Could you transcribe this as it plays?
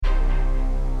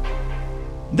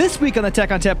This week on the Tech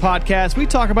ONTAP podcast, we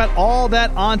talk about all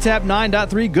that ONTAP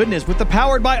 9.3 goodness with the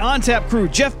Powered by ONTAP crew,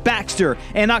 Jeff Baxter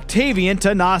and Octavian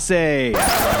Tanase.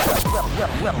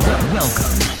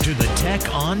 Welcome to the Tech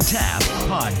ONTAP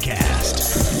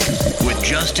podcast with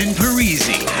Justin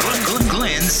Parisi,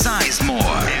 Glenn Sizemore,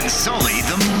 and Sully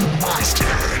the Monster.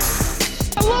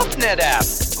 I love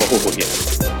NetApp. Oh,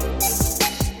 yeah.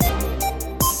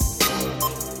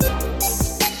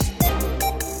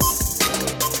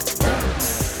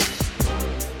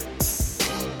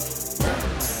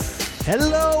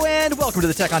 Hello and welcome to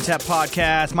the Tech ONTAP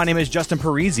podcast. My name is Justin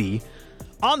Parisi.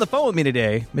 On the phone with me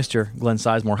today, Mr. Glenn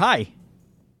Sizemore. Hi.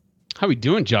 How are we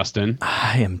doing, Justin?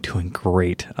 I am doing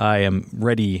great. I am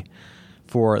ready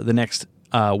for the next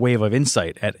wave of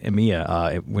Insight at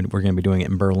EMEA. When we're going to be doing it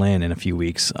in Berlin in a few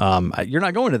weeks. You're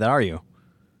not going to that, are you?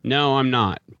 No, I'm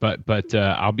not. But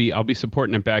I'll be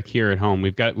supporting it back here at home.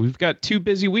 We've got 2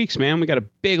 busy weeks, man. We got a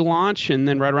big launch, and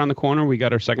then right around the corner, we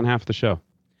got our second half of the show.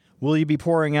 Will you be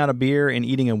pouring out a beer and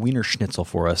eating a Wiener Schnitzel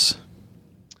for us?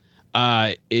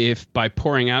 If by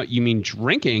pouring out you mean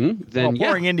drinking, then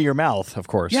pouring into your mouth, of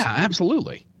course. Yeah,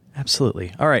 absolutely.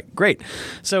 Absolutely. All right, great.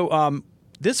 So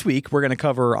this week we're going to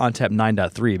cover ONTAP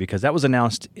 9.3 because that was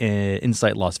announced in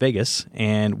Insight Las Vegas.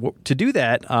 And to do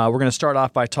that, we're going to start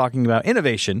off by talking about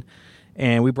innovation.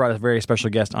 And we brought a very special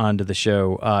guest onto the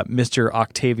show, Mr.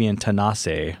 Octavian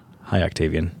Tanase. Hi,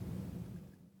 Octavian.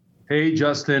 Hey,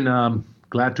 Justin.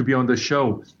 Glad to be on the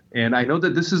show. And I know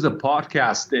that this is a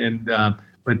podcast,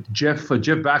 but Jeff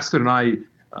Baxter and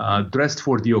I dressed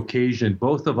for the occasion.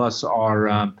 Both of us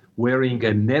are wearing a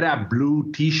NetApp Blue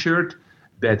T-shirt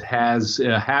that has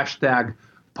a hashtag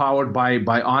powered by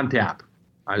ONTAP.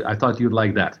 I thought you'd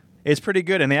like that. It's pretty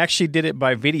good, and they actually did it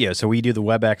by video. So we do the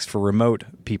WebEx for remote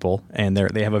people, and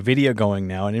they have a video going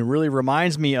now, and it really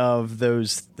reminds me of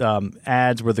those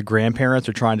ads where the grandparents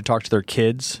are trying to talk to their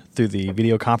kids through the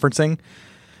video conferencing.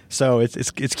 So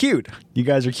it's cute. You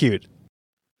guys are cute.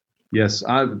 Yes,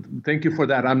 thank you for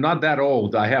that. I'm not that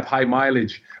old. I have high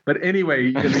mileage. But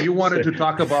anyway, you wanted to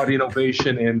talk about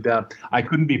innovation, and I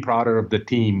couldn't be prouder of the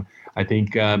team. I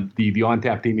think the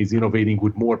ONTAP team is innovating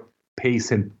with more pace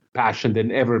and passion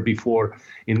than ever before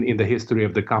in the history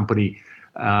of the company.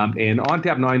 And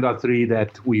ONTAP 9.3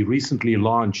 that we recently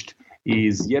launched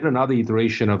is yet another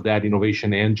iteration of that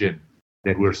innovation engine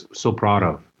that we're so proud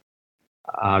of.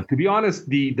 To be honest,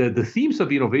 the themes of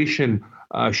innovation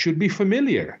should be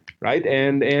familiar, right?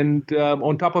 And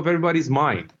on top of everybody's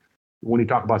mind. When you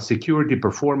talk about security,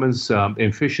 performance,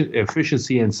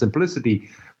 efficiency, and simplicity,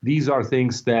 these are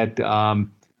things that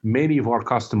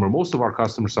most of our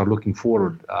customers are looking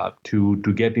forward to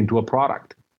get into a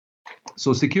product.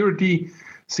 So security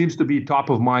seems to be top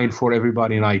of mind for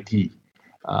everybody in IT.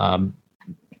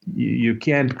 You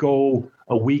can't go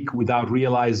a week without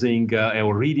realizing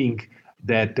or reading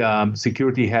that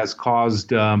security has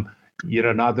caused yet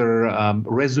another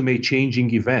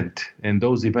resume-changing event, and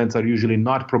those events are usually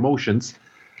not promotions.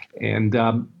 And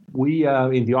we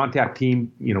in the ONTAP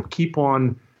team, keep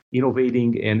on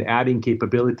innovating and adding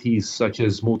capabilities such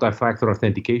as multi-factor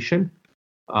authentication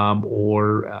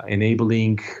or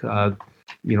enabling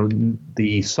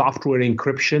the software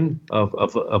encryption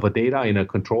of a data in a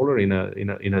controller in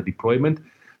a deployment.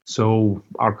 So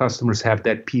our customers have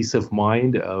that peace of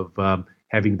mind of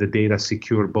having the data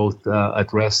secure both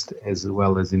at rest as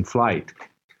well as in flight.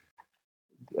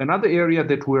 Another area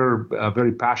that we're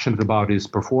very passionate about is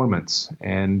performance,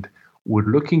 and we're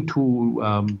looking to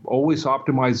always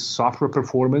optimize software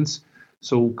performance.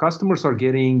 So customers are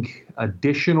getting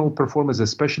additional performance,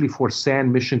 especially for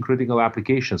SAN mission-critical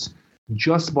applications,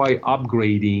 just by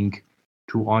upgrading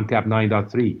to ONTAP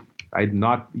 9.3. Right?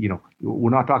 We're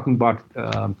not talking about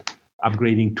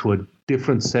upgrading to a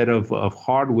different set of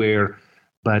hardware,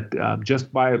 but just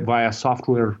via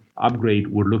software upgrade,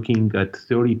 we're looking at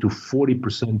 30 to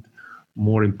 40%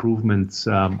 more improvements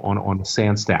on the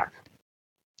SAN stack.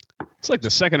 It's like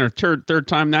the second or third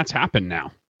time that's happened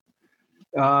now.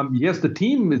 Yes, the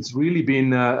team has really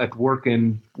been at work,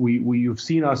 and you've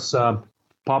seen us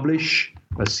publish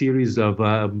a series of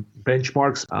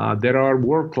benchmarks that are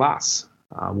world class.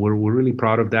 We're really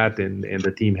proud of that, and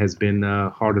the team has been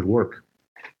hard at work.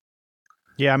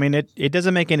 Yeah, I mean, it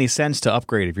doesn't make any sense to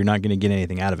upgrade if you're not going to get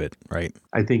anything out of it, right?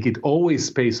 I think it always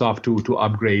pays off to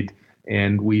upgrade,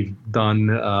 and we've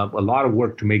done a lot of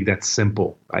work to make that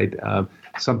simple, right?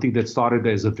 Something that started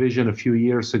as a vision a few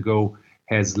years ago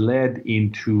has led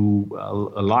into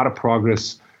a lot of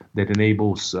progress that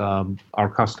enables our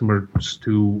customers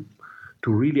to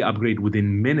really upgrade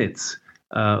within minutes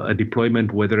a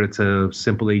deployment, whether it's a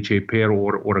simple HA pair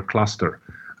or a cluster.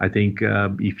 I think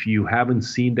if you haven't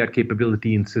seen that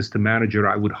capability in System Manager,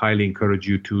 I would highly encourage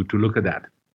you to look at that.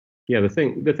 Yeah, the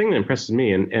thing that impresses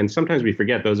me, and sometimes we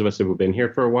forget, those of us who have been here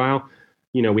for a while,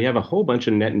 we have a whole bunch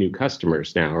of net new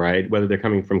customers now, right? Whether they're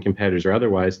coming from competitors or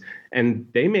otherwise, and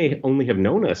they may only have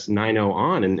known us 9.0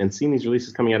 on and seen these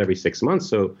releases coming out every 6 months.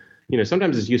 So,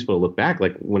 sometimes it's useful to look back.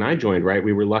 Like when I joined, right,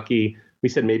 we were lucky. We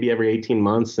said maybe every 18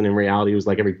 months, and in reality, it was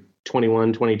like every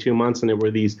 21, 22 months, and there were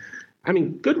these,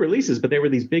 good releases, but they were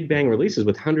these big bang releases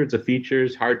with hundreds of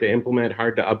features, hard to implement,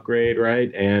 hard to upgrade,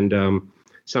 right? And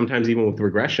sometimes even with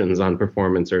regressions on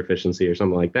performance or efficiency or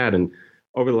something like that. And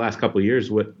over the last couple of years,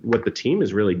 what the team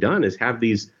has really done is have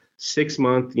these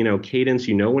 6-month, cadence.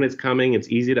 When it's coming. It's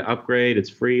easy to upgrade. It's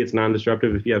free. It's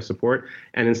non-disruptive if you have support.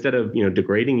 And instead of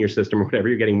degrading your system or whatever,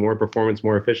 you're getting more performance,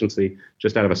 more efficiency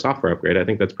just out of a software upgrade. I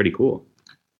think that's pretty cool.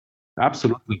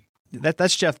 Absolutely.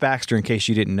 That's Jeff Baxter, in case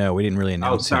you didn't know. We didn't really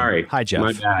announce him. Sorry. Hi, Jeff.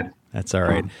 My bad. That's all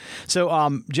right.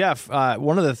 So, Jeff,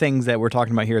 one of the things that we're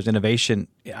talking about here is innovation.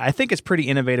 I think it's pretty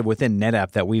innovative within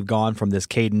NetApp that we've gone from this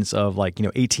cadence of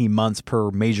 18 months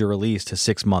per major release to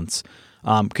 6 months.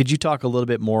 Could you talk a little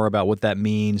bit more about what that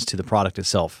means to the product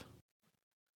itself?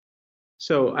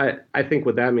 So I think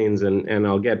what that means, and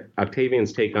I'll get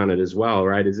Octavian's take on it as well,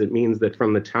 right, is it means that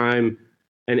from the time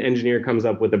an engineer comes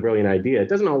up with a brilliant idea, it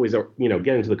doesn't always, get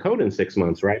into the code in 6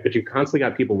 months, right? But you've constantly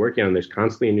got people working on it. There's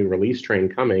constantly a new release train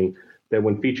coming that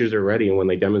when features are ready and when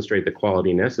they demonstrate the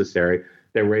quality necessary,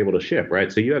 that we're able to ship,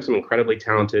 right? So you have some incredibly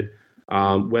talented,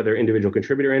 whether individual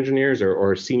contributor engineers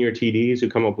or senior TDs who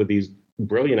come up with these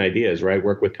brilliant ideas, right?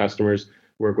 Work with customers,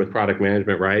 work with product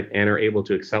management, right? And are able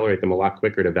to accelerate them a lot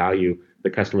quicker to value the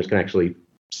customers can actually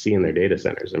see in their data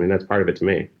centers. That's part of it to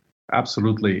me.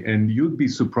 Absolutely. And you'd be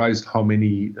surprised how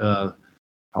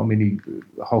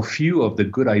few of the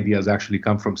good ideas actually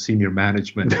come from senior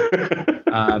management.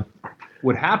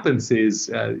 What happens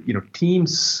is,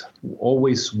 teams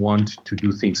always want to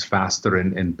do things faster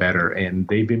and better. And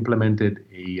they've implemented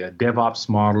a DevOps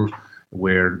model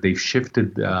where they've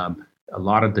shifted a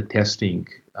lot of the testing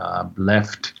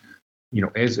left,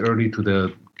 as early to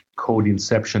the code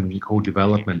inception and code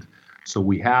development. So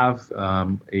we have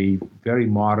a very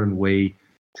modern way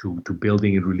to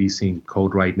building and releasing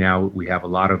code right now. We have a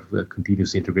lot of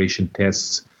continuous integration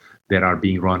tests that are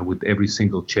being run with every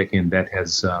single check-in that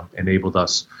has enabled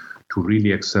us to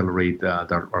really accelerate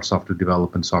our software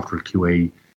development, software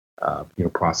QA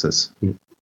process.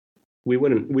 We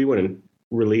wouldn't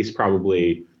release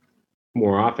probably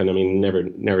more often.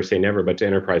 Never say never, but to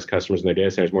enterprise customers in their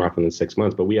data centers more often than 6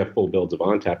 months. But we have full builds of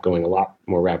ONTAP going a lot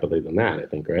more rapidly than that, I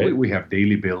think, right? We have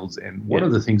daily builds. And one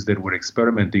of the things that we're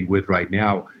experimenting with right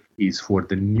now is for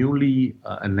the newly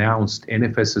announced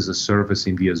NFS as a service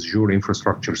in the Azure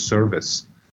Infrastructure Service,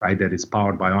 right? That is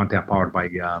powered by ONTAP, powered by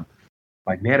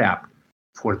NetApp.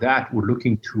 For that, we're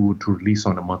looking to release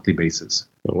on a monthly basis.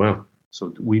 Oh, wow.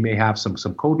 So we may have some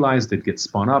code lines that get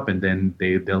spun up, and then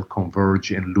they'll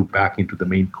converge and loop back into the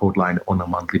main code line on a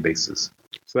monthly basis.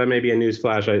 So that may be a news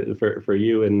flash for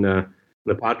you and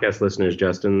the podcast listeners,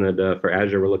 Justin, that for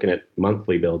Azure, we're looking at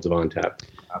monthly builds of ONTAP.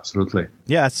 Absolutely.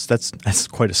 Yeah, that's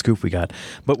quite a scoop we got.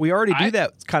 But we already do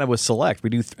that kind of with Select. We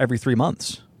do every 3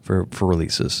 months for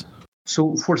releases.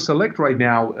 So for Select right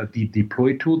now, the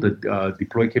deploy tool, the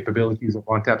deploy capabilities of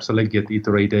ONTAP Select get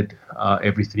iterated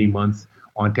every 3 months.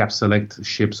 ONTAP Select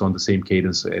ships on the same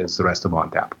cadence as the rest of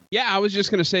ONTAP. Yeah, I was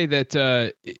just going to say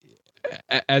that,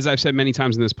 as I've said many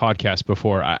times in this podcast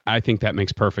before, I think that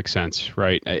makes perfect sense,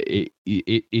 right?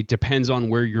 It depends on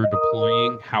where you're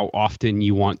deploying, how often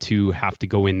you want to have to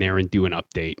go in there and do an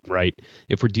update, right?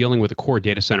 If we're dealing with a core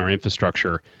data center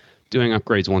infrastructure, doing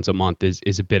upgrades once a month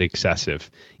is a bit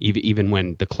excessive, even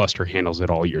when the cluster handles it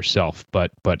all yourself.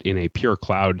 But in a pure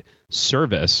cloud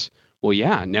service, well,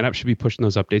 yeah, NetApp should be pushing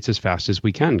those updates as fast as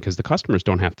we can because the customers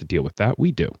don't have to deal with that.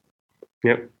 We do.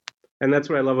 Yep. And that's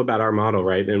what I love about our model,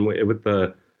 right? And with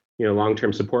the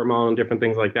long-term support model and different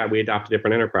things like that, we adopt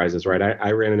different enterprises, right?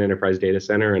 I ran an enterprise data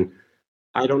center, and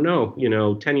I don't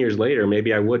know, 10 years later,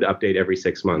 maybe I would update every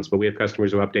 6 months, but we have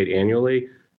customers who update annually,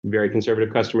 very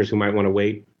conservative customers who might want to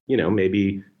wait,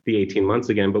 maybe the 18 months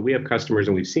again. But we have customers,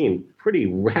 and we've seen pretty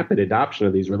rapid adoption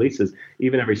of these releases,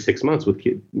 even every 6 months. With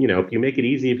if you make it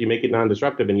easy, if you make it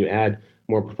non-disruptive, and you add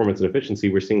more performance and efficiency,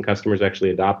 we're seeing customers actually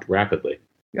adopt rapidly.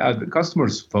 Yeah, the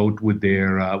customers vote with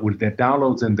their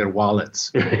downloads and their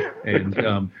wallets.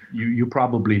 And you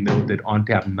probably know that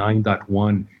ONTAP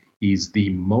 9.1 is the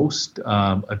most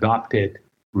adopted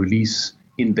release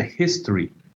in the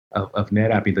history of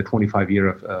NetApp, in the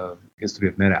 25-year history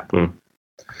of NetApp.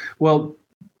 Well,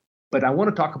 But I want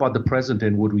to talk about the present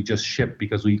and what we just shipped,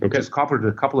 because we just covered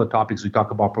a couple of topics. We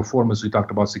talked about performance, we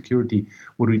talked about security.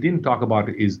 What we didn't talk about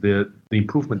is the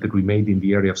improvement that we made in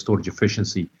the area of storage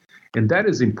efficiency. And that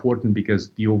is important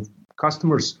because your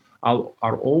customers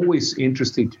are always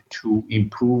interested to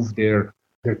improve their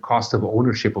cost of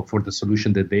ownership for the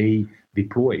solution that they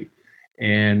deploy.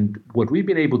 And what we've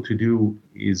been able to do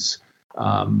is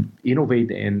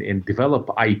innovate and develop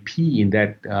IP in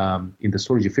that in the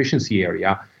storage efficiency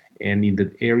area and in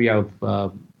the area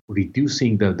of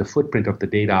reducing the footprint of the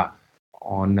data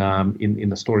on in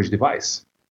the storage device.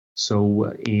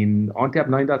 So in ONTAP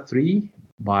 9.3,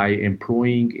 by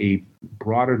employing a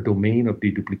broader domain of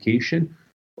deduplication,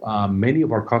 many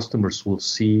of our customers will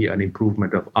see an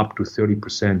improvement of up to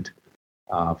 30%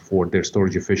 for their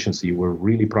storage efficiency. We're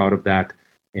really proud of that.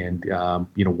 And,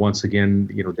 once again,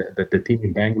 the team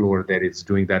in Bangalore that is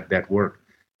doing that work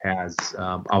has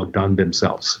outdone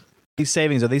themselves. These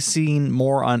savings, are they seen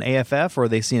more on AFF or are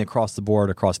they seen across the board,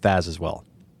 across FAS as well?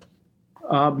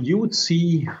 You would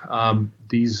see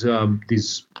these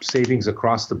savings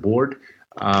across the board.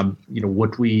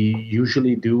 What we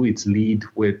usually do is lead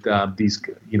with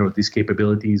these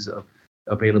capabilities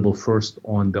available first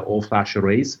on the all-flash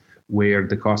arrays, where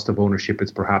the cost of ownership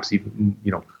is perhaps even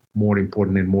more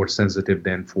important and more sensitive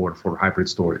than for hybrid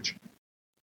storage.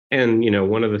 And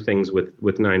one of the things with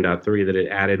 9.3 that it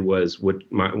added was one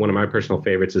of my personal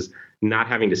favorites is not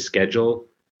having to schedule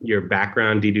your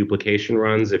background deduplication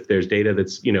runs. If there's data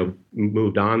that's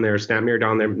moved on there, snap mirrored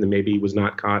on there, that maybe was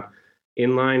not caught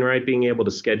in line, right? Being able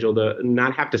to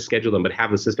not have to schedule them, but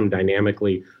have the system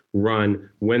dynamically run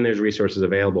when there's resources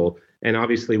available. And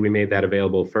obviously we made that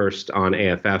available first on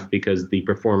AFF because the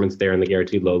performance there and the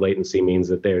guaranteed low latency means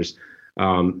that there's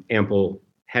ample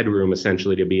headroom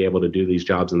essentially to be able to do these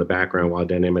jobs in the background while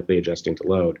dynamically adjusting to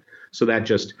load. So that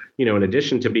just, in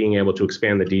addition to being able to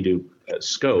expand the dedupe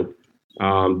scope,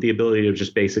 the ability to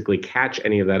just basically catch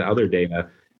any of that other data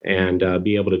and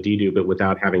be able to dedupe it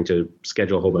without having to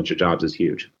schedule a whole bunch of jobs is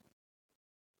huge.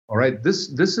 All right, this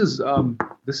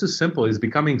is simple. It's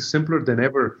becoming simpler than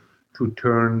ever to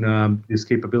turn these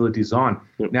capabilities on.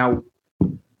 Yep. Now,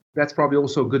 that's probably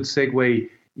also a good segue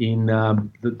in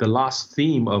the last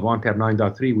theme of ONTAP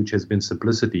 9.3, which has been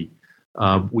simplicity.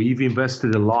 We've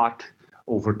invested a lot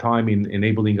over time in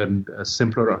enabling a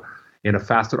simpler and a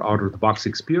faster out-of-the-box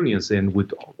experience. And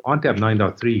with ONTAP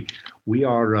 9.3, we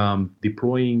are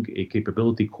deploying a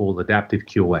capability called Adaptive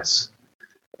QoS.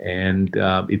 And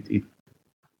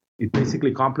it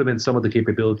basically complements some of the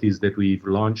capabilities that we've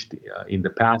launched in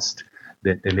the past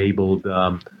that enabled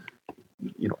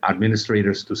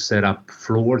administrators to set up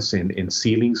floors and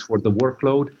ceilings for the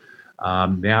workload.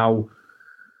 Now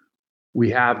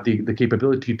we have the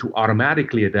capability to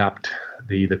automatically adapt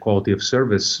the quality of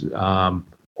service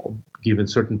given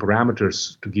certain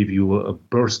parameters to give you a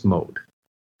burst mode.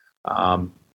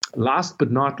 Last but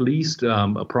not least,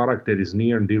 a product that is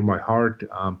near and dear to my heart,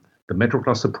 the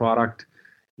MetroCluster product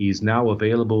is now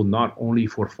available not only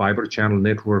for fiber channel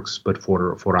networks, but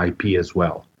for IP as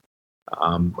well.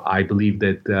 I believe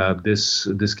that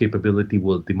this capability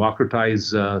will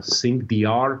democratize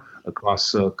SyncDR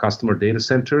across customer data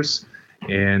centers,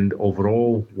 and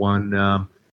overall, one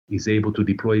is able to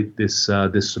deploy this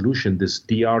solution, this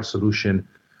DR solution,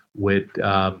 with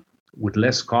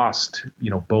less cost.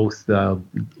 Both the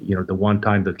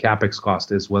one-time, the capex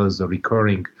cost, as well as the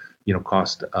recurring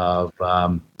cost of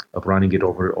running it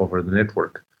over the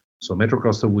network. So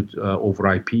MetroCluster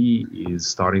over IP is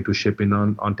starting to ship in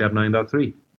on ONTAP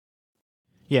 9.3.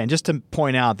 Yeah, and just to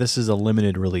point out, this is a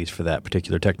limited release for that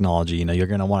particular technology. You're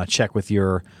going to want to check with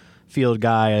your field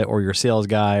guy or your sales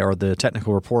guy or the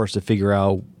technical reports to figure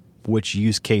out which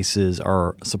use cases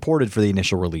are supported for the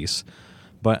initial release.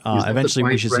 But eventually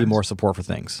we should see more support for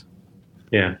things.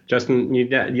 Yeah, Justin, you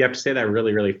have to say that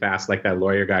really, really fast, like that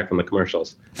lawyer guy from the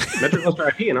commercials. MetroCluster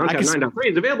IP and ONTAP 9.3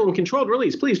 is available in controlled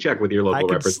release. Please check with your local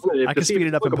representative. I can speed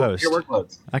it up in post.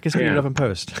 I can speed it up in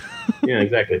post. Yeah,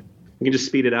 exactly. You can just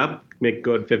speed it up, make it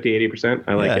go at 50, 80%.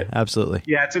 I like it. Absolutely.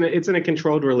 Yeah, it's in a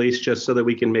controlled release just so that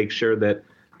we can make sure that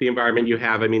the environment you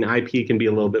have, IP can be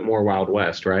a little bit more Wild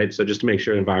West, right? So just to make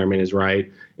sure the environment is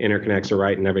right, interconnects are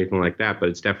right, and everything like that. But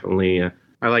it's definitely,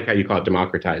 I like how you call it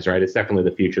democratized, right? It's definitely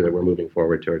the future that we're moving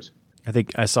forward towards. I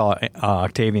think I saw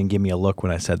Octavian give me a look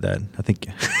when I said that. I think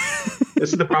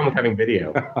this is the problem with having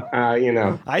video.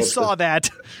 I saw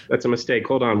that. That's a mistake.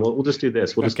 Hold on. We'll just do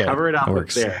this. We'll just cover it up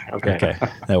there. Okay.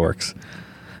 That works.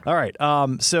 All right.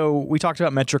 So we talked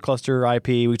about MetroCluster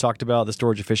IP. We talked about the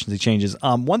storage efficiency changes.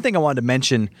 One thing I wanted to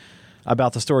mention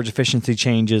about the storage efficiency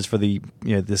changes for the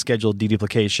scheduled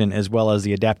deduplication as well as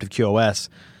the adaptive QoS.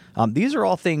 These are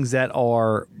all things that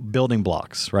are building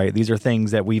blocks, right? These are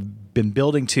things that we've been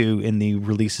building to in the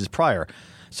releases prior.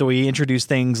 So we introduced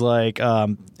things like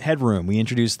Headroom. We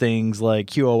introduced things like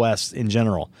QoS in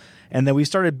general. And then we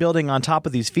started building on top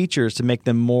of these features to make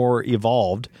them more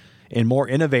evolved and more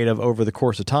innovative over the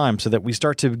course of time so that we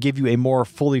start to give you a more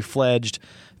fully fledged,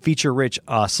 feature-rich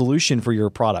solution for your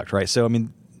product, right? So, I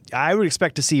mean, I would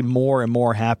expect to see more and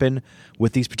more happen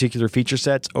with these particular feature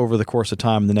sets over the course of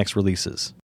time in the next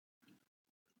releases.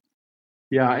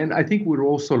 Yeah, and I think we're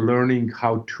also learning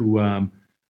how to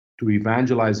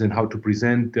evangelize and how to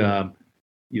present,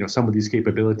 some of these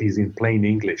capabilities in plain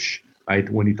English. Right?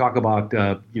 When you talk about,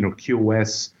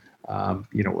 QoS, a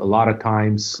lot of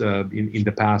times in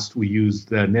the past we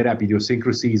used NetApp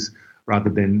idiosyncrasies rather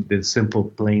than simple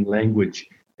plain language,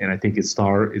 and I think it's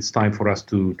time for us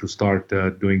to start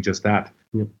doing just that.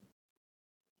 Yep.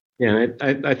 Yeah,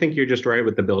 I think you're just right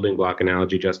with the building block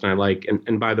analogy, Justin. I like,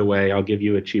 and by the way, I'll give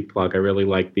you a cheap plug. I really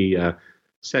like the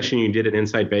session you did at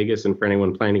Insight Vegas, and for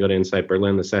anyone planning to go to Insight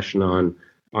Berlin, the session on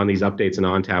these updates and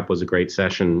ONTAP was a great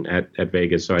session at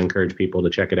Vegas. So I encourage people to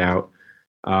check it out.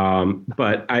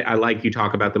 But I like you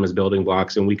talk about them as building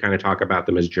blocks, and we kind of talk about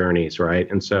them as journeys, right?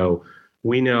 And so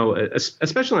we know,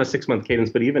 especially on a 6-month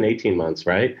cadence, but even 18 months,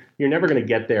 right? You're never going to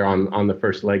get there on the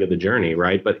first leg of the journey,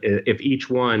 right? But if each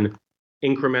one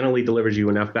incrementally delivers you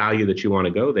enough value that you want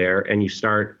to go there, and you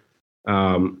start,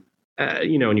 and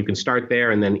you can start there,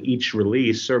 and then each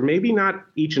release, or maybe not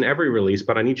each and every release,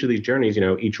 but on each of these journeys,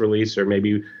 each release, or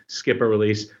maybe skip a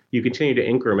release, you continue to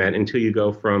increment until you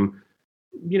go from,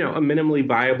 a minimally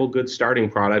viable, good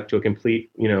starting product to a complete,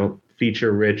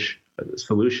 feature-rich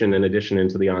solution in addition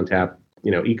into the ONTAP,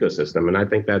 ecosystem. And I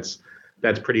think that's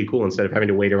pretty cool, instead of having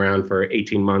to wait around for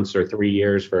 18 months or 3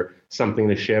 years for something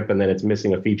to ship and then it's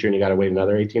missing a feature and you got to wait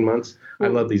another 18 months. I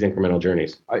love these incremental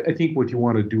journeys. I think what you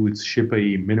want to do is ship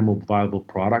a minimal viable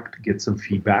product, get some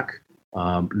feedback,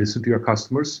 listen to your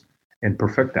customers, and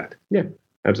perfect that. Yeah,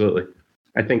 absolutely.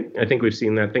 I think we've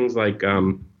seen that things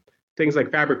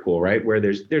like Fabric Pool, right? Where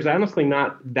there's honestly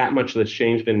not that much that's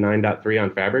changed in 9.3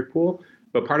 on Fabric Pool,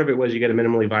 but part of it was you get a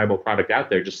minimally viable product out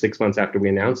there just 6 months after we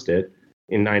announced it.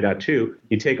 In 9.2,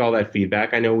 you take all that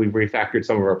feedback. I know we've refactored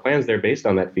some of our plans there based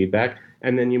on that feedback,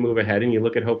 and then you move ahead and you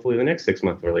look at hopefully the next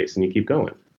 6-month release, and you keep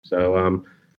going. So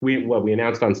we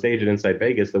announced on stage at Insight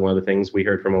Vegas that one of the things we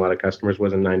heard from a lot of customers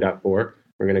was in 9.4, we're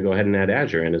going to go ahead and add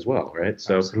Azure in as well, right?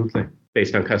 So absolutely,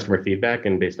 based on customer feedback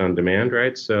and based on demand,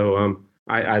 right? So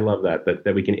I love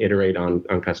that we can iterate on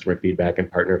customer feedback and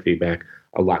partner feedback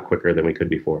a lot quicker than we could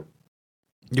before.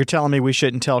 You're telling me we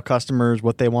shouldn't tell customers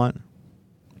what they want?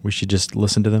 We should just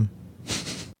listen to them?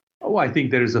 Oh, I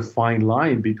think there is a fine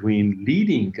line between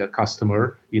leading a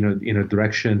customer in a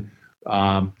direction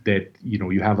that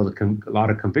you have a lot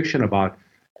of conviction about,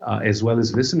 as well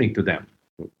as listening to them.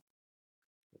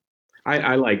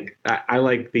 I like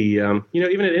the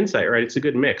even at Insight, right? It's a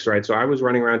good mix, right? So I was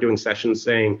running around doing sessions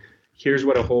saying, here's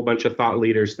what a whole bunch of thought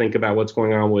leaders think about what's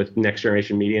going on with next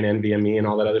generation media and NVMe and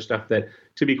all that other stuff that,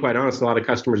 to be quite honest, a lot of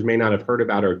customers may not have heard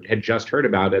about or had just heard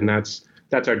about, and that's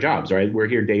our jobs, right? We're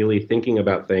here daily thinking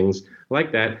about things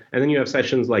like that. And then you have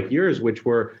sessions like yours, which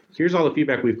were, here's all the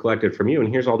feedback we've collected from you, and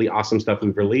here's all the awesome stuff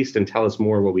we've released, and tell us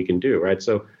more what we can do, right?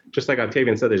 So just like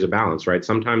Octavian said, there's a balance, right?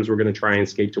 Sometimes we're going to try and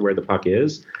skate to where the puck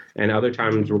is, and other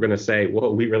times we're going to say,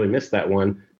 well, we really missed that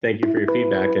one. Thank you for your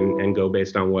feedback, and go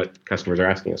based on what customers are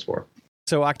asking us for.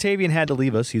 So Octavian had to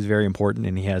leave us. He's very important,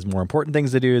 and he has more important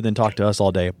things to do than talk to us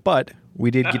all day. But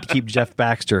we did get to keep Jeff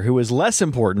Baxter, who is less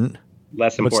important,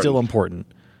 but still important.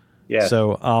 Yeah.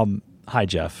 So, hi,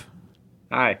 Jeff.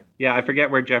 Hi. Yeah, I forget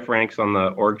where Jeff ranks on the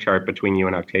org chart between you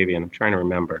and Octavian. I'm trying to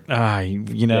remember.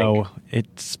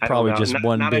 It's probably just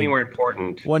not anywhere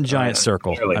important. One giant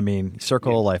circle. Clearly. I mean,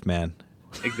 circle of life, man.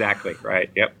 Exactly. Right.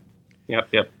 Yep.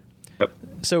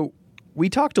 So we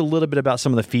talked a little bit about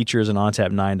some of the features in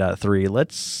ONTAP 9.3.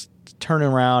 Let's turn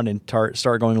around and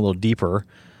start going a little deeper.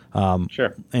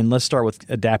 Sure. And let's start with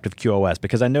adaptive QoS,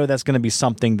 because I know that's going to be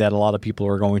something that a lot of people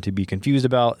are going to be confused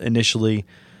about initially.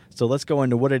 So let's go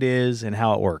into what it is and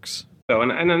how it works. So,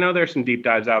 and I know there's some deep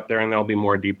dives out there, and there'll be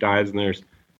more deep dives, and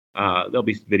there'll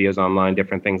be videos online,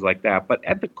 different things like that. But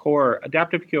at the core,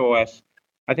 adaptive QoS,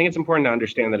 I think it's important to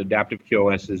understand that adaptive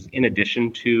QoS is in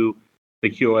addition to the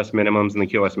QoS minimums and the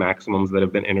QoS maximums that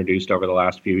have been introduced over the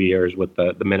last few years, with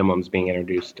the minimums being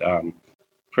introduced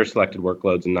for selected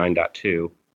workloads in 9.2.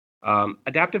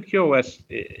 Adaptive QoS,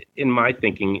 in my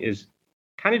thinking, is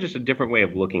kind of just a different way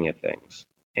of looking at things.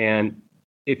 And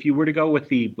if you were to go with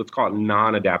the, let's call it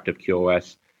non-adaptive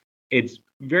QoS, it's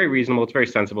very reasonable. It's very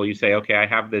sensible. You say, okay, I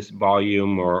have this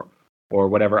volume or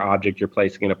whatever object you're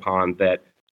placing it upon that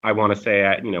I want to say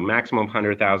at, maximum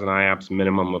 100,000 IOPS,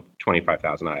 minimum of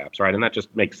 25,000 IOPS, right? And that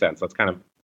just makes sense. That's kind of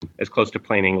as close to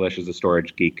plain English as a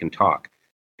storage geek can talk.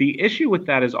 The issue with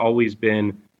that has always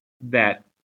been that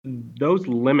those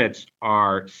limits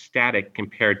are static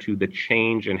compared to the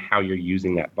change in how you're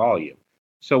using that volume.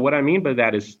 So what I mean by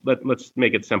that is, let's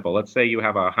make it simple. Let's say you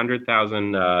have a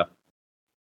 100,000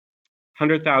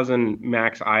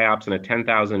 max IOPS and a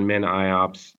 10,000 min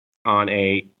IOPS on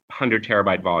a 100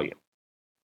 terabyte volume.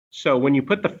 So when you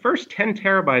put the first 10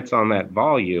 terabytes on that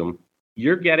volume,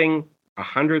 you're getting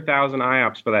 100,000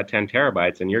 IOPS for that 10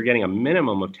 terabytes, and you're getting a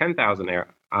minimum of 10,000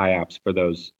 IOPS for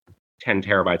those 10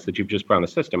 terabytes that you've just put on the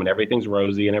system, and everything's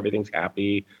rosy and everything's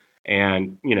happy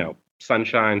and,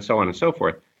 sunshine, so on and so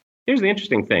forth. Here's the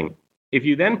interesting thing. If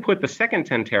you then put the second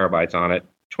 10 terabytes on it,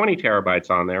 20 terabytes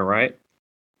on there, right?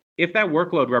 If that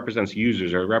workload represents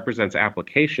users or represents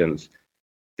applications,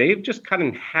 they've just cut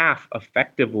in half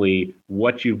effectively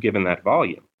what you've given that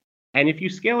volume. And if you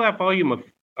scale that volume of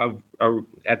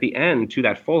at the end to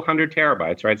that full 100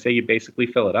 terabytes, right? Say you basically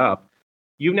fill it up,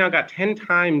 you've now got 10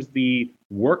 times the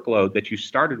workload that you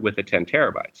started with at 10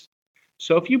 terabytes.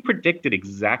 So if you predicted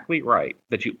exactly right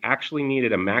that you actually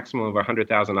needed a maximum of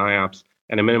 100,000 IOPS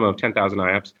and a minimum of 10,000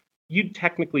 IOPS, you'd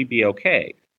technically be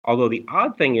okay. Although the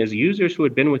odd thing is, users who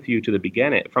had been with you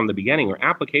from the beginning, or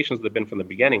applications that have been from the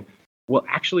beginning, will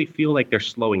actually feel like they're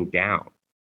slowing down.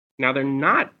 Now, they're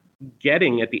not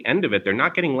getting, at the end of it, they're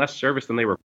not getting less service than they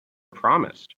were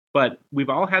promised. But we've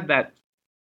all had that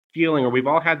feeling, or we've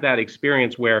all had that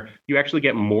experience where you actually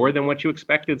get more than what you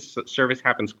expected. Service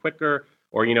happens quicker,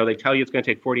 or they tell you it's going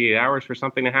to take 48 hours for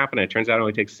something to happen, and it turns out it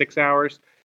only takes 6 hours.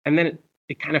 And then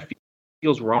it kind of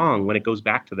feels wrong when it goes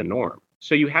back to the norm.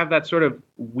 So you have that sort of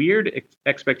weird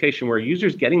expectation where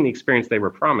users getting the experience they were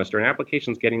promised, or an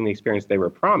application's getting the experience they were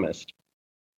promised,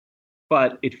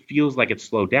 but it feels like it's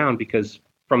slowed down because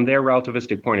from their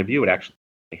relativistic point of view, it actually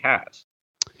has.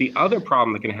 The other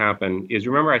problem that can happen is,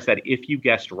 remember I said, if you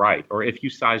guessed right, or if you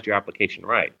sized your application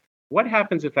right, what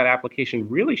happens if that application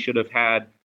really should have had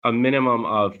a minimum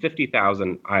of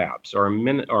 50,000 IOPS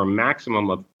or a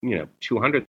maximum of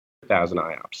 200,000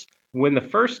 IOPS? When the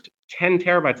first 10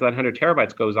 terabytes of that 100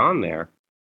 terabytes goes on there,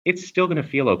 it's still going to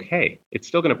feel okay. It's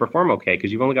still going to perform okay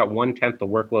because you've only got 1/10 the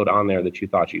workload on there that you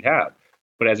thought you'd have.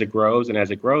 But as it grows, and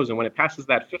when it passes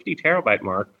that 50 terabyte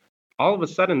mark, all of a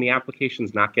sudden the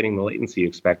application's not getting the latency you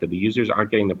expected. The users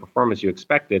aren't getting the performance you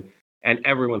expected, and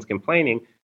everyone's complaining.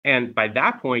 And by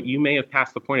that point, you may have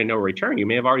passed the point of no return. You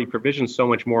may have already provisioned so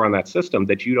much more on that system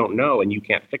that you don't know and you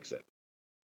can't fix it.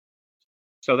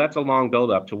 So that's a long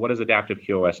build-up to what does Adaptive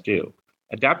QoS do?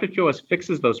 Adaptive QoS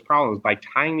fixes those problems by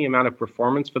tying the amount of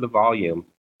performance for the volume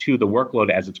to the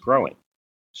workload as it's growing.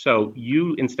 So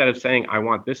you, instead of saying, I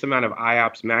want this amount of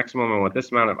IOPS maximum, I want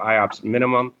this amount of IOPS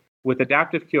minimum, with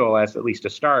Adaptive QoS, at least to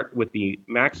start with the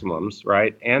maximums,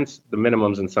 right, and the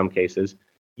minimums in some cases,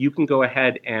 you can go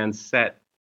ahead and set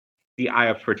the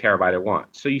IOPS per terabyte I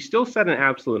want. So you still set an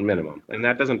absolute minimum, and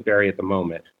that doesn't vary at the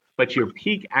moment, but your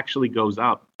peak actually goes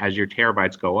up as your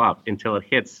terabytes go up until it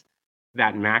hits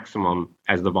that maximum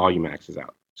as the volume maxes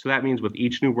out. So that means with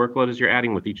each new workload as you're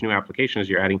adding, with each new application as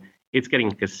you're adding, it's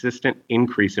getting a consistent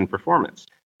increase in performance.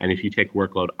 And if you take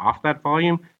workload off that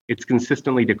volume, it's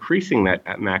consistently decreasing that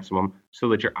at maximum so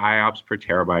that your IOPS per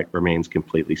terabyte remains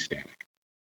completely static.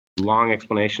 Long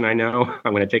explanation, I know.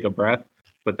 I'm going to take a breath,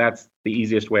 but that's the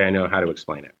easiest way I know how to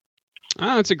explain it.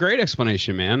 Oh, it's a great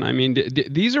explanation, man. I mean,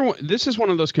 this is one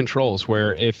of those controls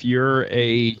where if you're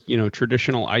a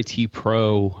traditional IT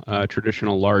pro,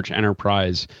 traditional large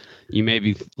enterprise, you may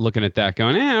be looking at that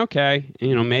going, okay,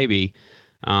 maybe.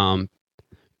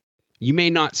 You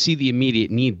may not see the immediate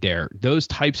need there. Those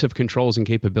types of controls and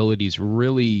capabilities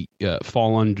really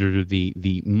fall under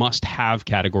the must-have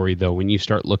category, though, when you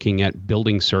start looking at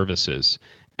building services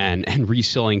and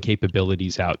reselling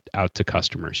capabilities out to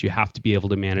customers. You have to be able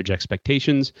to manage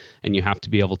expectations, and you have to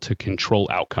be able to control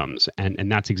outcomes.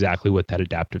 And that's exactly what that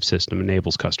adaptive system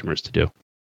enables customers to do.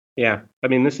 Yeah. I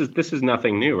mean, this is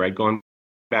nothing new, right? Going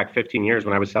back 15 years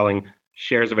when I was selling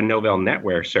shares of a Novell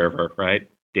NetWare server, right?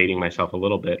 Dating myself a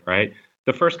little bit, right?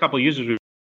 The first couple of users we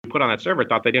put on that server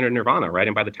thought they'd entered Nirvana, right?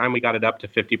 And by the time we got it up to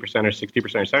 50% or 60%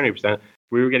 or 70%,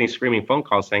 we were getting screaming phone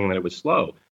calls saying that it was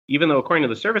slow. Even though according to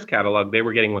the service catalog, they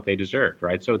were getting what they deserved,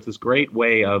 right? So it's this great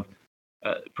way of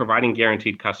providing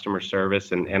guaranteed customer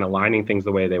service and aligning things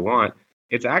the way they want.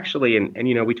 It's actually,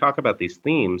 and we talk about these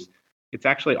themes, it's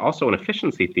actually also an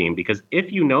efficiency theme, because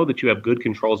if you know that you have good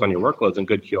controls on your workloads and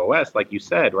good QoS, like you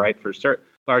said, right, for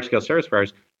large-scale service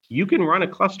providers, you can run a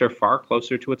cluster far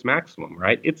closer to its maximum,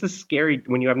 right? It's a scary,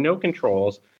 when you have no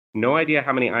controls, no idea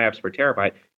how many IOPS per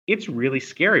terabyte, it's really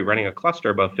scary running a cluster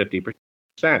above 50%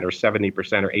 or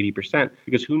 70% or 80%,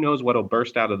 because who knows what'll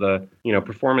burst out of the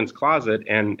performance closet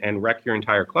and wreck your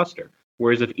entire cluster.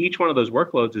 Whereas if each one of those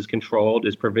workloads is controlled,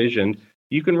 is provisioned,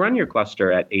 you can run your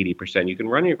cluster at 80%, you can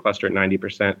run your cluster at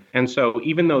 90%. And so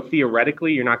even though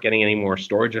theoretically you're not getting any more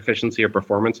storage efficiency or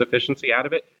performance efficiency out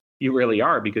of it, you really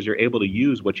are, because you're able to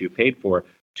use what you paid for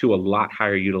to a lot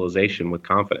higher utilization with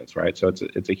confidence, right? So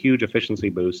it's a huge efficiency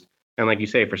boost. And like you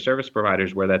say, for service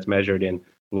providers where that's measured in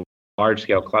large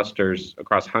scale clusters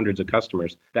across hundreds of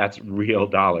customers, that's real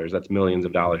dollars. That's millions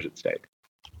of dollars at stake.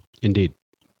 Indeed.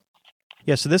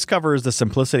 Yeah, so this covers the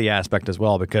simplicity aspect as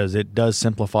well, because it does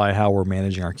simplify how we're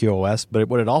managing our QoS. But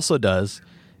what it also does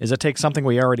is it takes something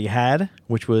we already had,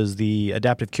 which was the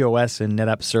Adaptive QoS and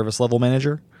NetApp Service Level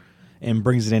Manager, and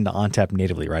brings it into ONTAP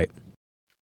natively, right?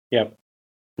 Yep.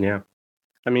 Yeah.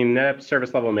 I mean, NetApp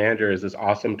Service Level Manager is this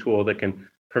awesome tool that can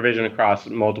provision across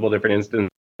multiple different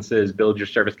instances, build your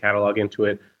service catalog into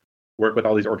it, work with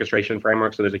all these orchestration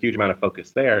frameworks. So there's a huge amount of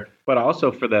focus there. But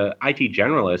also for the IT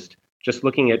generalist, just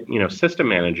looking at, System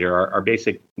Manager, our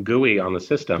basic GUI on the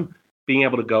system, being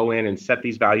able to go in and set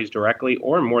these values directly,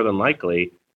 or more than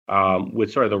likely,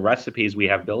 with sort of the recipes we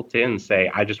have built in,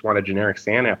 say, I just want a generic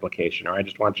SAN application, or I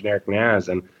just want generic NAS,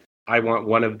 and I want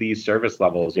one of these service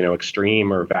levels,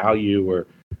 extreme or value, or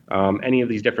any of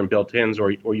these different built-ins, or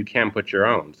you can put your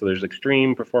own. So there's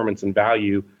extreme, performance, and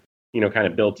value, kind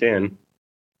of built in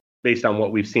based on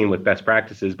what we've seen with best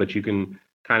practices, but you can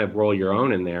kind of roll your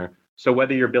own in there. So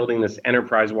whether you're building this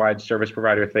enterprise-wide service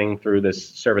provider thing through this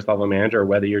service level manager, or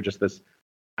whether you're just this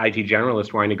IT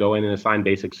generalist wanting to go in and assign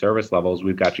basic service levels,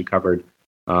 we've got you covered,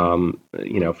 from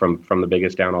the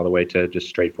biggest down all the way to just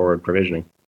straightforward provisioning.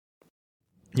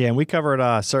 Yeah, and we covered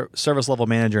Service Level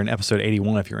Manager in episode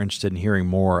 81 if you're interested in hearing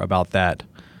more about that.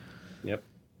 Yep.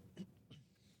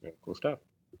 Yeah, cool stuff.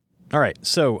 All right,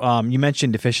 so you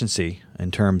mentioned efficiency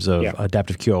in terms of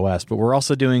Adaptive QoS, but we're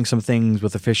also doing some things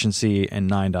with efficiency in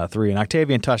 9.3, and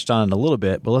Octavian touched on it a little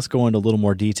bit, but let's go into a little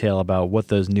more detail about what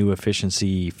those new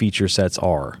efficiency feature sets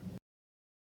are.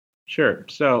 Sure.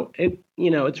 So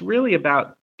it's really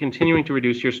about continuing to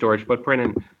reduce your storage footprint,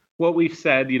 and what we've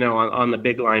said, on the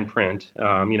big line print,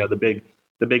 the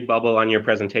big bubble on your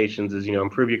presentations is,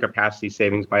 improve your capacity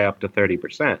savings by up to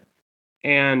 30%.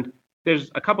 And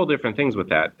there's a couple different things with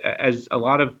that. As a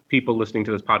lot of people listening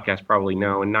to this podcast probably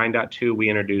know, in 9.2, we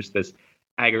introduced this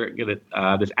aggregate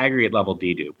level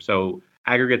dedupe. So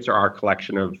aggregates are our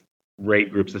collection of RAID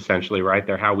groups, essentially, right?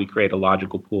 They're how we create a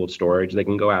logical pool of storage. They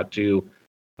can go out to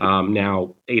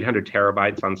now 800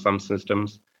 terabytes on some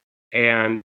systems,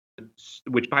 and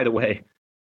which, by the way,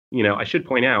 I should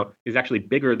point out, is actually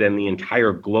bigger than the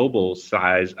entire global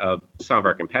size of some of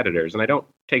our competitors. And I don't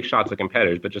take shots at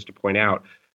competitors, but just to point out,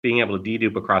 being able to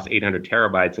dedupe across 800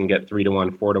 terabytes and get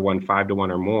 3-to-1, 4-to-1,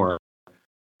 5-to-1 or more,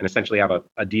 and essentially have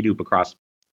a dedupe across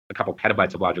a couple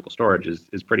petabytes of logical storage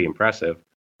is pretty impressive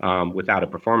without a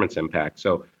performance impact.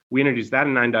 So we introduced that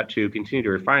in 9.2, continue to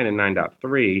refine in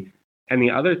 9.3. And the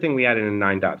other thing we added in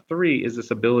 9.3 is this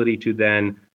ability to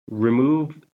then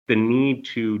remove the need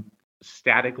to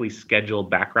statically schedule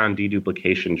background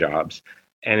deduplication jobs,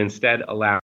 and instead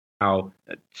allow,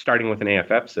 starting with an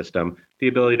AFF system, the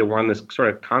ability to run this sort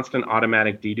of constant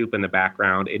automatic dedupe in the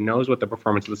background. It knows what the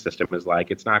performance of the system is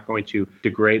like. It's not going to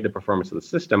degrade the performance of the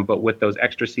system, but with those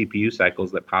extra CPU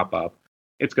cycles that pop up,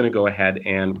 it's going to go ahead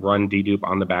and run dedupe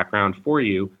on the background for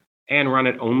you, and run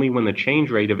it only when the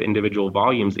change rate of individual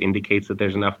volumes indicates that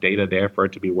there's enough data there for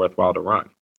it to be worthwhile to run.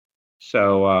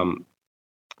 So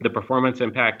the performance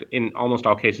impact, in almost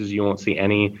all cases, you won't see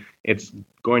any. It's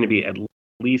going to be at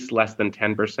least less than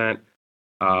 10%,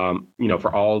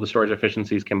 for all the storage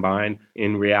efficiencies combined.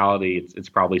 In reality, it's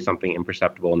probably something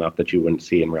imperceptible enough that you wouldn't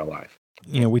see in real life.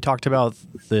 We talked about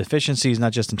the efficiencies,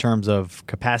 not just in terms of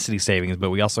capacity savings, but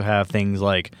we also have things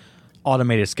like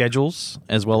automated schedules,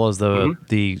 as well as the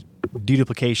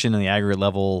deduplication and the aggregate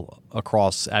level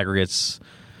across aggregates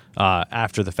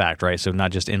after the fact, right? So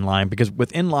not just inline, because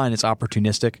with inline, it's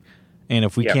opportunistic. And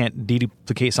if we can't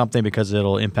deduplicate something because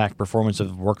it'll impact performance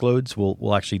of workloads,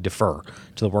 we'll actually defer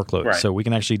to the workload. Right. So we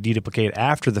can actually deduplicate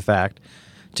after the fact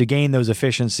to gain those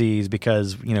efficiencies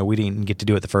because, we didn't get to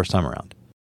do it the first time around.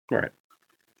 Right.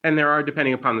 And there are,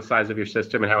 depending upon the size of your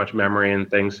system and how much memory and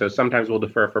things. So sometimes we'll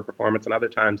defer for performance, and other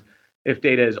times, if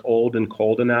data is old and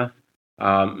cold enough,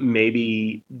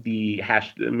 maybe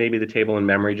the table in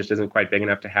memory just isn't quite big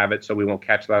enough to have it, so we won't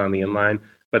catch that on the inline.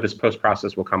 But this post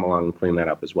process will come along and clean that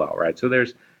up as well, right? So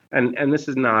there's, and this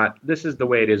is the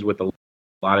way it is with a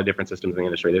lot of different systems in the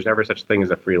industry. There's never such thing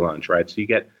as a free lunch, right? So you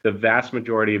get the vast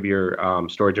majority of your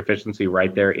storage efficiency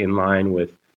right there in line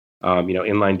with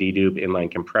inline dedupe,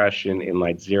 inline compression,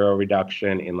 inline zero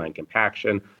reduction, inline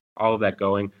compaction, all of that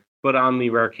going. But on the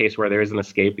rare case where there is an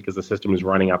escape because the system is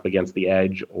running up against the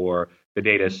edge or the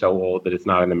data is so old that it's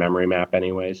not in the memory map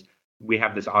anyways, we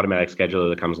have this automatic scheduler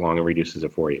that comes along and reduces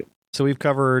it for you. So we've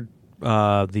covered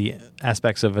the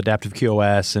aspects of adaptive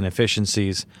QoS and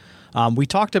efficiencies. We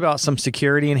talked about some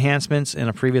security enhancements in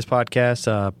a previous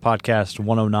podcast, podcast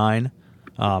 109,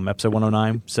 episode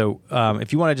 109. So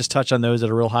if you want to just touch on those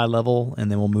at a real high level, and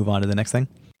then we'll move on to the next thing.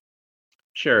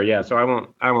 Sure. Yeah. So I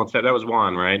won't say that was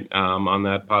Juan, right? On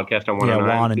that podcast on 109.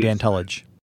 Yeah, Juan and Dan Tullidge.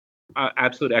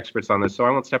 Absolute experts on this. So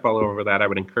I won't step all over that. I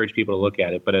would encourage people to look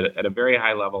at it, but at a very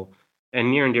high level and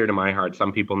near and dear to my heart,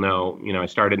 some people know, I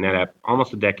started NetApp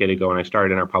almost a decade ago, and I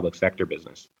started in our public sector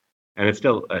business. And it's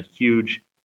still a huge,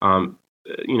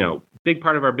 big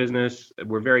part of our business.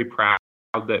 We're very proud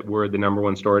that we're the number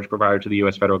one storage provider to the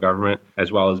U.S. federal government,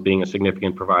 as well as being a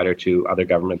significant provider to other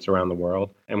governments around the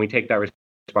world. And we take that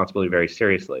responsibility very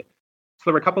seriously. So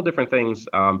there were a couple different things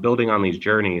building on these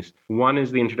journeys. One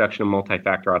is the introduction of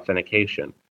multi-factor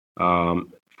authentication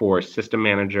for System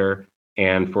Manager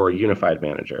and for Unified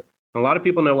Manager. A lot of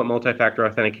people know what multi-factor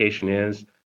authentication is.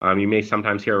 You may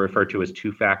sometimes hear it referred to as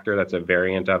two-factor. That's a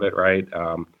variant of it, right?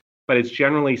 But it's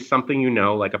generally something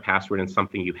like a password, and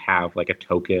something you have, like a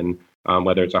token,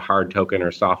 whether it's a hard token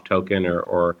or soft token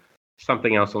or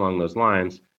something else along those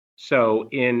lines. So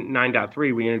in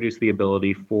 9.3, we introduced the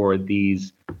ability for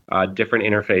these different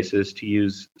interfaces to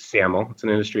use SAML. It's an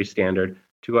industry standard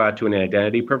to go out to an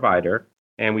identity provider.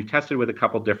 And we've tested with a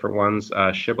couple different ones,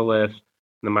 Shibboleth,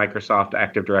 the Microsoft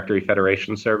Active Directory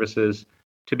Federation services,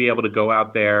 to be able to go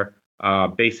out there.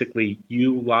 Basically,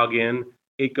 you log in,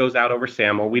 it goes out over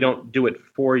SAML. We don't do it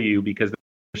for you because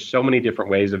there's so many different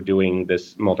ways of doing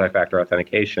this multi-factor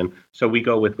authentication. So we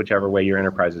go with whichever way your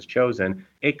enterprise has chosen.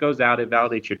 It goes out, it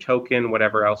validates your token,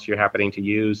 whatever else you're happening to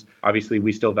use. Obviously,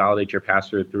 we still validate your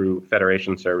password through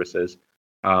Federation services.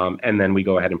 And then we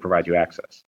go ahead and provide you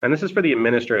access. And this is for the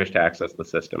administrators to access the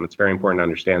system. It's very important to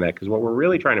understand that, because what we're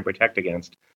really trying to protect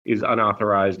against is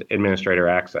unauthorized administrator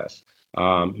access,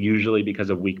 usually because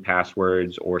of weak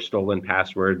passwords or stolen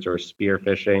passwords or spear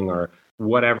phishing or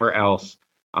whatever else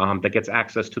that gets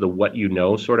access to the what you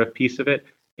know sort of piece of it.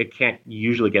 It can't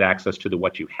usually get access to the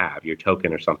what you have, your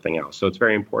token or something else. So it's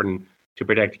very important to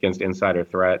protect against insider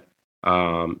threat.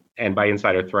 And by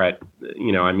insider threat,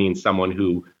 I mean someone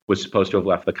who was supposed to have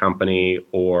left the company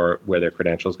or where their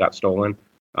credentials got stolen.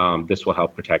 This will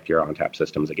help protect your ONTAP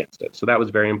systems against it. So that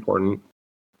was very important.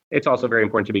 It's also very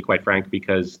important, to be quite frank,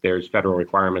 because there's federal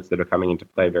requirements that are coming into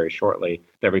play very shortly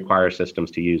that require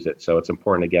systems to use it. So it's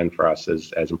important, again, for us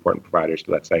as important providers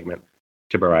to that segment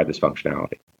to provide this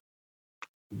functionality.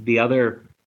 The other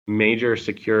major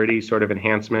security sort of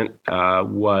enhancement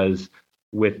was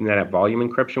with NetApp Volume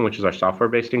Encryption, which is our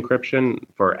software-based encryption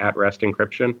for at-rest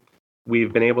encryption.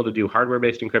 We've been able to do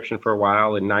hardware-based encryption for a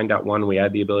while. In 9.1, we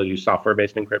had the ability to do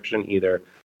software-based encryption either,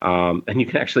 and you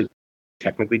can actually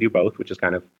technically do both, which is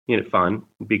kind of fun,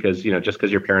 because just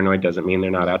because you're paranoid doesn't mean they're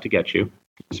not out to get you,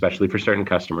 especially for certain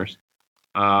customers.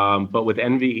 But with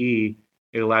NVE,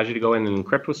 it allows you to go in and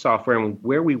encrypt with software. And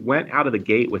where we went out of the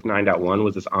gate with 9.1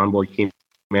 was this onboard key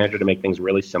manager to make things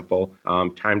really simple,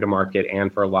 time to market,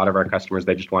 and for a lot of our customers,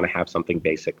 they just want to have something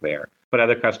basic there. But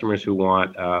other customers who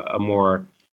want a more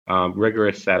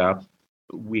rigorous setup,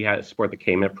 we support the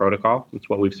KMIP protocol. It's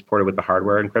what we've supported with the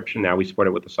hardware encryption. Now we support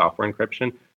it with the software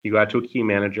encryption. You go out to a key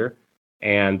manager,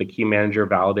 and the key manager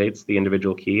validates the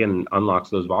individual key and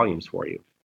unlocks those volumes for you.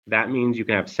 That means you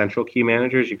can have central key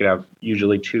managers. You could have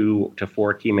usually 2 to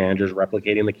 4 key managers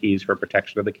replicating the keys for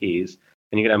protection of the keys.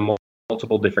 And you can have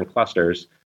multiple different clusters,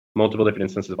 multiple different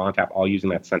instances of ONTAP, all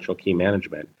using that central key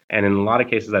management. And in a lot of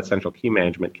cases, that central key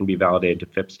management can be validated to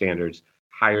FIPS standards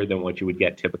higher than what you would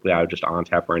get typically out of just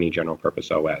ONTAP or any general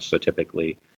purpose OS. So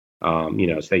typically,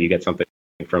 say you get something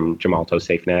from Gemalto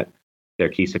SafeNet, their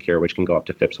Key Secure, which can go up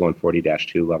to FIPS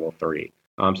 140-2 level 3.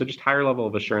 So just higher level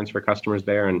of assurance for customers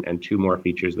there, and 2 more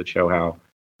features that show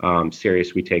how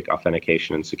serious we take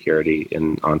authentication and security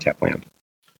in ONTAP land.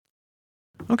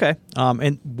 Okay.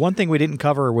 And one thing we didn't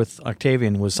cover with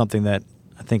Octavian was something that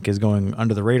I think is going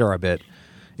under the radar a bit,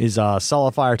 is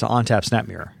SolidFire to ONTAP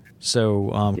SnapMirror.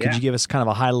 So could you give us kind of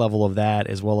a high level of that,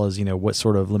 as well as what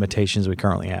sort of limitations we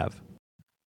currently have?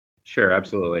 Sure,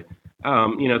 absolutely.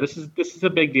 This is a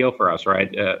big deal for us,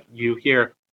 right? You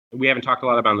hear, we haven't talked a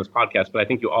lot about on this podcast, but I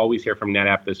think you always hear from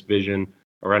NetApp this vision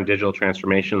around digital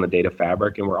transformation in the data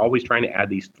fabric, and we're always trying to add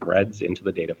these threads into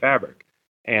the data fabric.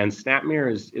 And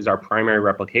SnapMirror is our primary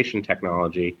replication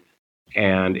technology,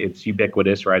 and it's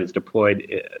ubiquitous, right? It's deployed.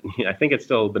 I think it's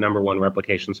still the number one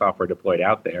replication software deployed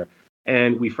out there.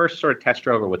 And we first sort of test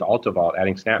drove it with AltaVault,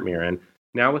 adding SnapMirror in.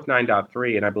 Now with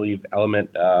 9.3, and I believe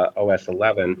Element OS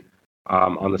 11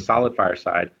 on the SolidFire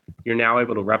side, you're now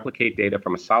able to replicate data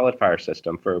from a SolidFire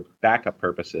system for backup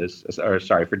purposes,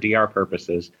 for DR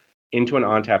purposes, into an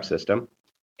ONTAP system.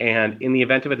 And in the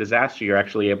event of a disaster, you're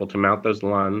actually able to mount those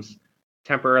LUNs,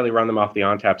 temporarily run them off the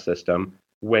ONTAP system.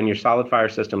 When your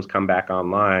SolidFire systems come back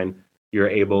online, you're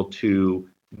able to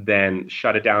then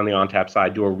shut it down on the ONTAP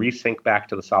side, do a resync back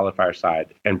to the SolidFire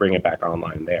side, and bring it back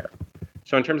online there.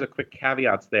 So in terms of quick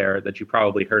caveats there that you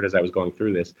probably heard as I was going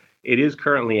through this, it is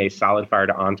currently a SolidFire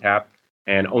to ONTAP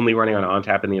and only running on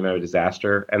ONTAP in the event of a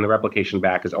disaster, and the replication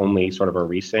back is only sort of a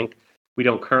resync. We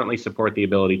don't currently support the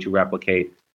ability to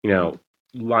replicate,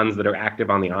 LUNs that are active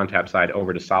on the ONTAP side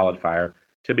over to SolidFire.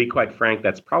 To be quite frank,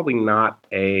 that's probably not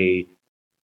a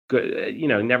good,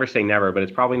 never say never, but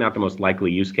it's probably not the most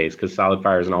likely use case because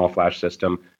SolidFire is an all-flash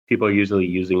system. People are usually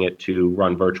using it to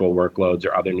run virtual workloads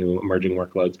or other new emerging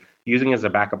workloads. Using it as a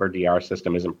backup or DR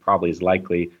system isn't probably as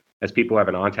likely as people have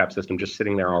an ONTAP system just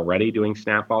sitting there already doing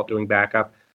SnapVault, doing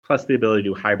backup, plus the ability to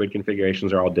do hybrid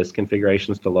configurations or all disk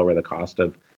configurations to lower the cost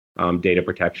of data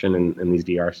protection in these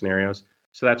DR scenarios.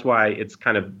 So that's why it's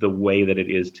kind of the way that it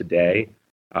is today.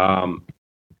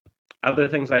 Other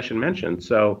things I should mention.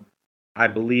 So I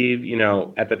believe,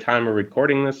 at the time of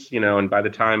recording this, and by the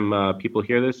time people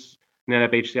hear this,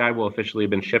 NetApp HCI will officially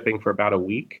have been shipping for about a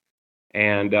week.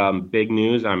 And big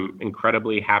news, I'm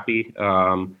incredibly happy with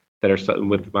my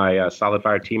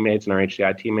SolidFire teammates and our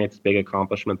HCI teammates. Big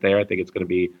accomplishment there. I think it's going to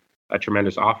be a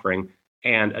tremendous offering.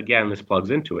 And again, this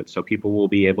plugs into it. So people will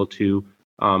be able to,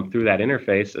 through that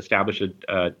interface, establish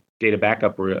a data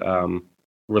backup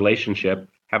relationship,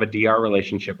 have a DR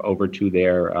relationship over to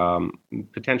their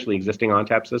potentially existing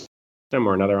ONTAP system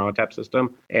or another ONTAP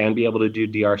system, and be able to do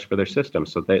DRs for their system.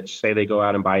 So that say they go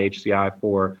out and buy HCI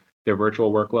for their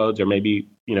virtual workloads, or maybe,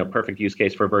 perfect use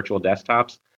case for virtual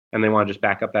desktops, and they want to just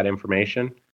back up that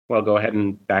information, well, go ahead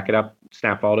and back it up,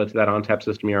 SnapVault it to that ONTAP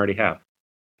system you already have.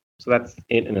 So that's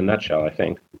it in a nutshell, I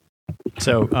think.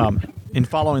 So, in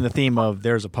following the theme of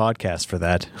there's a podcast for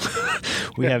that,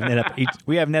 we have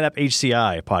NetApp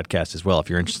HCI podcast as well, if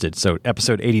you're interested. So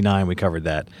episode 89, we covered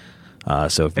that.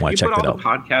 So if you want to check that out. If you put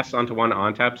all the podcasts onto one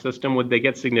ONTAP system, would they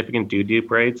get significant dedupe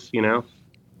rates,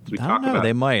 I don't know.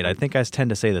 They might. I think I tend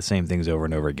to say the same things over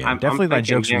and over again. Definitely my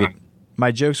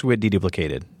jokes would get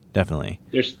deduplicated. Definitely.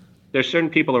 There's certain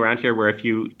people around here where if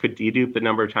you could dedupe the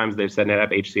number of times they've said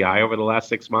NetApp HCI over the last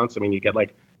 6 months, you get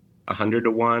like 100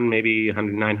 to 1, maybe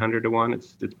 900 to 1.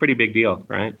 It's a pretty big deal,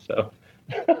 right? So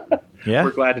yeah,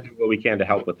 we're glad to do what we can to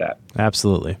help with that.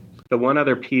 Absolutely. The one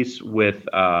other piece with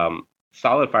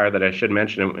SolidFire that I should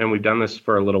mention, and we've done this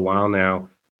for a little while now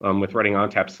with running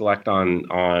ONTAP Select on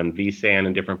vSAN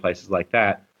and different places like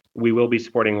that, we will be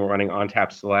supporting running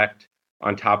ONTAP Select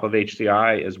on top of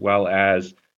HCI, as well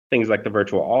as things like the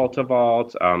virtual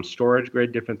AltaVault,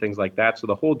 StorageGrid, different things like that. So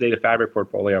the whole data fabric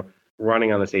portfolio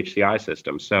running on this HCI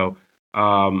system. So,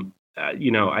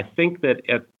 I think that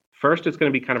at first it's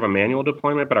going to be kind of a manual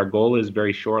deployment, but our goal is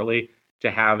very shortly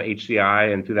to have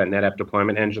HCI and through that NetApp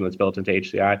deployment engine that's built into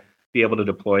HCI, be able to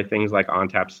deploy things like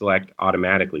ONTAP Select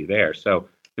automatically there. So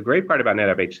the great part about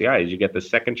NetApp HCI is you get the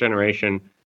second generation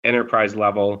enterprise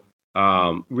level,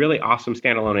 really awesome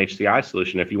standalone HCI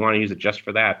solution. If you want to use it just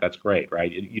for that, that's great,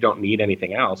 right? You don't need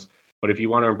anything else. But if you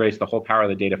want to embrace the whole power of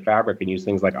the data fabric and use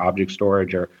things like object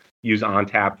storage or use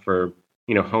ONTAP for,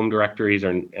 home directories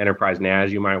or enterprise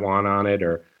NAS you might want on it,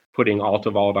 or putting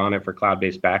AltaVault on it for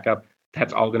cloud-based backup,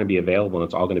 that's all going to be available and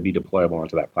it's all going to be deployable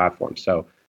onto that platform. So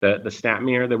the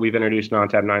SnapMirror that we've introduced in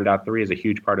ONTAP 9.3 is a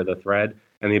huge part of the thread,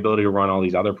 and the ability to run all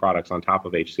these other products on top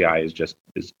of HCI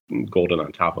is golden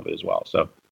on top of it as well. So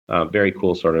very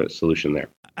cool sort of solution there.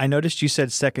 I noticed you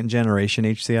said second generation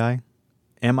HCI.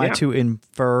 Am I to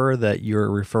infer that you're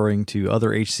referring to other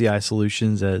HCI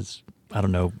solutions as, I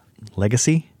don't know,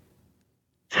 legacy?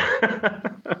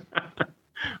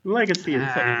 Legacy is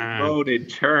such a loaded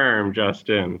term,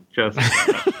 Justin. Just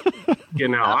I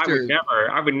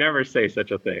would never say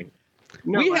such a thing.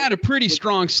 No, we had a pretty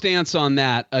strong stance on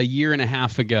that a year and a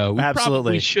half ago. We Absolutely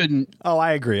probably shouldn't. Oh,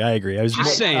 I agree. I was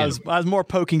just saying. I was more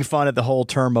poking fun at the whole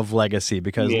term of legacy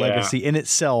because legacy in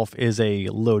itself is a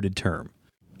loaded term.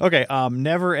 Okay,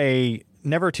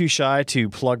 never too shy to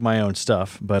plug my own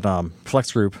stuff, but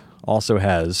Flex Group also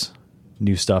has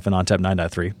new stuff in ONTAP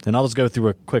 9.3. And I'll just go through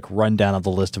a quick rundown of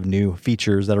the list of new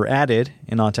features that are added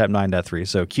in ONTAP 9.3.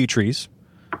 So QTrees,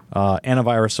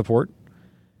 antivirus support,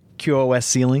 QoS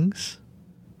ceilings,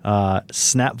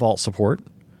 SnapVault support,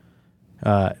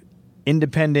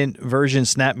 independent version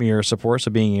SnapMirror support,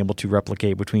 so being able to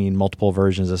replicate between multiple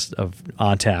versions of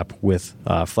ONTAP with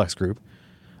FlexGroup.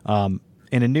 And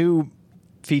a new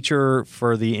feature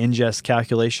for the ingest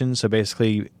calculation, so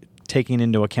basically taking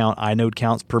into account inode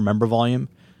counts per member volume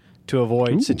to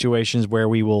avoid situations where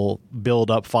we will build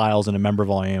up files in a member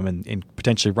volume and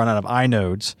potentially run out of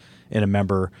inodes in a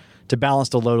member, to balance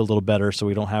the load a little better so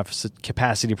we don't have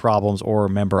capacity problems or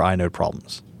member inode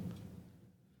problems.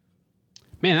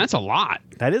 Man, that's a lot.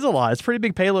 That is a lot. It's a pretty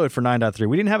big payload for 9.3.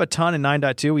 We didn't have a ton in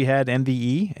 9.2. We had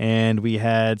MVE, and we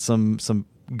had some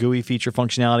GUI feature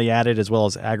functionality added, as well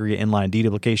as aggregate inline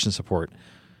deduplication support.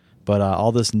 But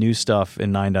all this new stuff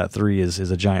in 9.3 is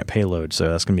a giant payload, so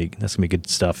that's gonna be good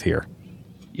stuff here.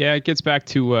 Yeah, it gets back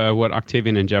to what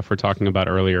Octavian and Jeff were talking about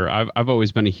earlier. I've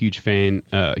always been a huge fan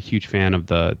of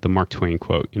the Mark Twain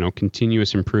quote.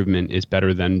 Continuous improvement is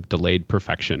better than delayed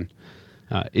perfection.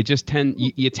 You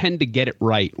tend to get it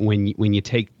right when you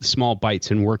take small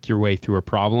bites and work your way through a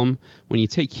problem. When you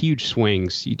take huge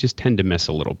swings, you just tend to miss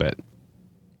a little bit.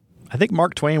 I think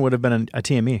Mark Twain would have been a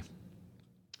TME.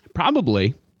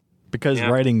 Probably. Because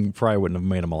writing probably wouldn't have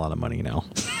made him a lot of money now.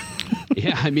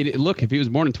 Yeah, I mean, look, if he was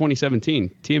born in 2017,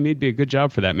 TME'd be a good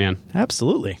job for that man.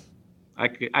 Absolutely. I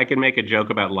could make a joke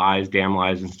about lies, damn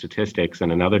lies, and statistics in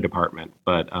another department,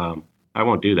 but I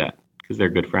won't do that because they're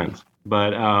good friends.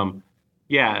 But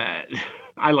yeah,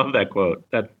 I love that quote.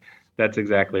 That's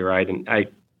exactly right, and I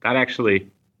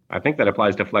think that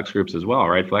applies to Flex Groups as well,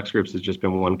 right? Flex Groups has just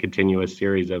been one continuous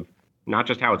series of not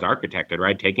just how it's architected,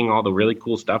 right? Taking all the really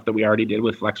cool stuff that we already did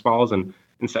with FlexBalls, and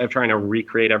instead of trying to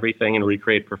recreate everything and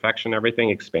recreate perfection, everything,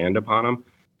 expand upon them,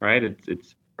 right?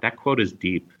 It's that quote is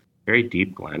deep, very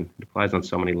deep, Glenn. It applies on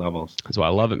so many levels. That's why I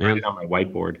love it, man. Write it on my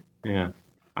whiteboard. Yeah,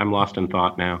 I'm lost in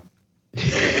thought now.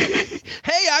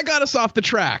 Hey, I got us off the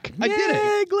track. I did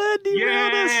it. Glenn,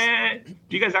 derailed us.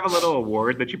 Do you guys have a little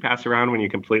award that you pass around when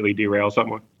you completely derail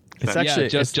someone? It's actually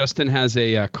Justin has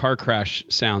a car crash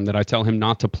sound that I tell him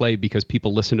not to play because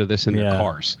people listen to this in their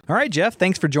cars. All right, Jeff,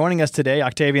 thanks for joining us today.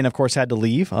 Octavian, of course, had to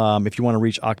leave. If you want to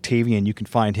reach Octavian, you can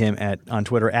find him on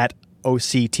Twitter at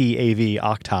OCTAV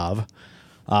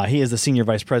Octav. He is the Senior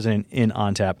Vice President in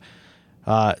ONTAP.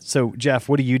 So, Jeff,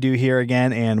 what do you do here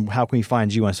again, and how can we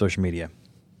find you on social media?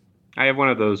 I have one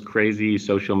of those crazy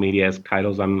social media-esque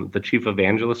titles. I'm the Chief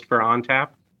Evangelist for ONTAP.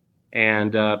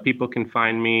 And people can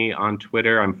find me on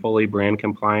Twitter. I'm fully brand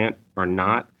compliant or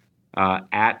not,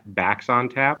 at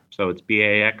BaxOnTap. So it's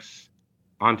BAX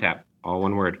OnTap, all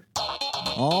one word.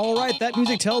 All right, that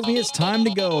music tells me it's time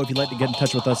to go. If you'd like to get in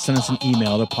touch with us, send us an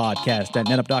email to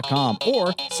podcast@netapp.com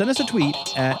or send us a tweet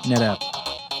at NetApp.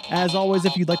 As always,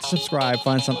 if you'd like to subscribe,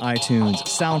 find us on iTunes,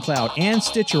 SoundCloud, and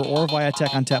Stitcher, or via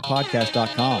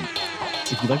TechOnTapPodcast.com.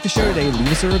 If you'd like to share today,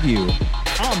 leave us a review.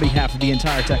 On behalf of the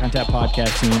entire Tech ONTAP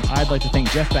podcast team, I'd like to thank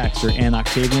Jeff Baxter and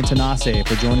Octavian Tanase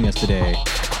for joining us today.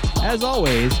 As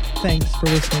always, thanks for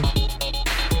listening.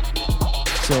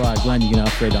 So, Glenn, you gonna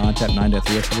upgrade to ONTAP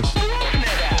 9.3 after this?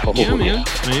 Yeah, man,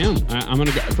 I am. I'm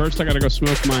gonna go, first. I gotta go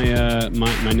smoke my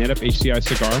NetApp HCI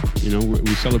cigar.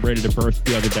 We celebrated a birth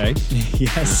the other day.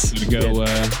 Yes.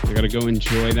 I gotta go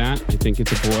enjoy that. I think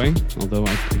it's a boy, although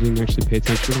I didn't actually pay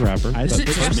attention to the rapper. I think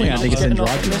it's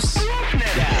androgynous.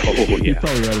 You're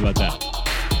probably right about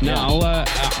that. No,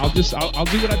 I'll do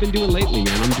what I've been doing lately,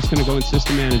 man. I'm just gonna go in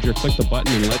System Manager, click the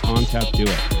button, and let ONTAP do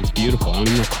it. It's beautiful. I don't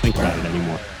even have to think about it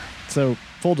anymore. So,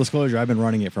 full disclosure, I've been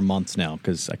running it for months now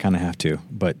because I kind of have to.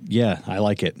 But yeah, I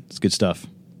like it. It's good stuff.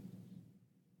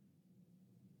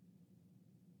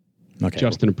 Okay.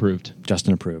 Justin approved.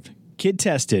 Kid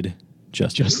tested.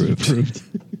 Justin approved.